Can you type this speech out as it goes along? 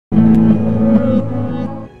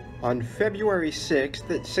On February 6th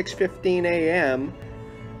at 6:15 a.m.,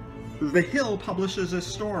 The Hill publishes a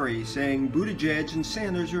story saying Buttigieg and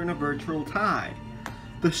Sanders are in a virtual tie.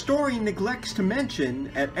 The story neglects to mention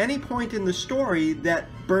at any point in the story that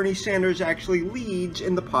Bernie Sanders actually leads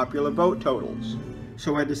in the popular vote totals.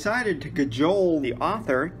 So I decided to cajole the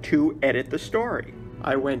author to edit the story.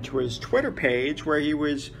 I went to his Twitter page where he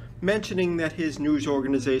was mentioning that his news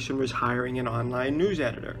organization was hiring an online news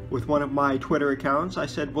editor. With one of my Twitter accounts, I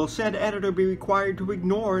said, will said editor be required to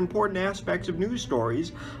ignore important aspects of news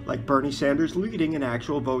stories, like Bernie Sanders leading and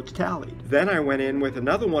actual votes tallied? Then I went in with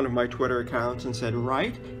another one of my Twitter accounts and said,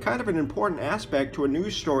 right, kind of an important aspect to a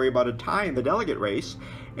news story about a tie in the delegate race,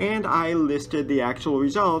 and I listed the actual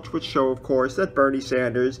results, which show, of course, that Bernie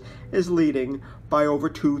Sanders is leading by over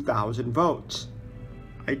 2,000 votes.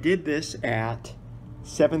 I did this at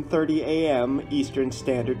 7:30 a.m. Eastern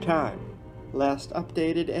Standard Time. Last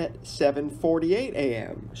updated at 7:48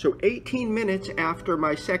 a.m. So 18 minutes after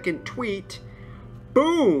my second tweet,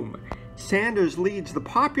 boom! Sanders leads the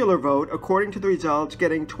popular vote according to the results,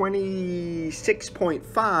 getting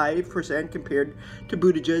 26.5% compared to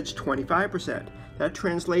Buttigieg's 25%. That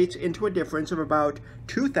translates into a difference of about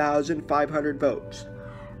 2,500 votes.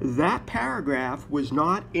 That paragraph was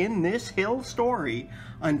not in this Hill story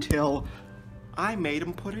until I made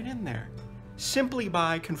him put it in there, simply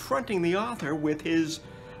by confronting the author with his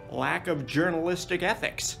lack of journalistic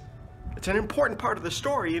ethics. It's an important part of the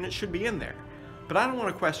story and it should be in there. But I don't want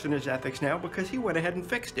to question his ethics now because he went ahead and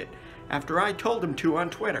fixed it after I told him to on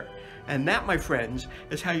Twitter. And that, my friends,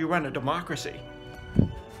 is how you run a democracy.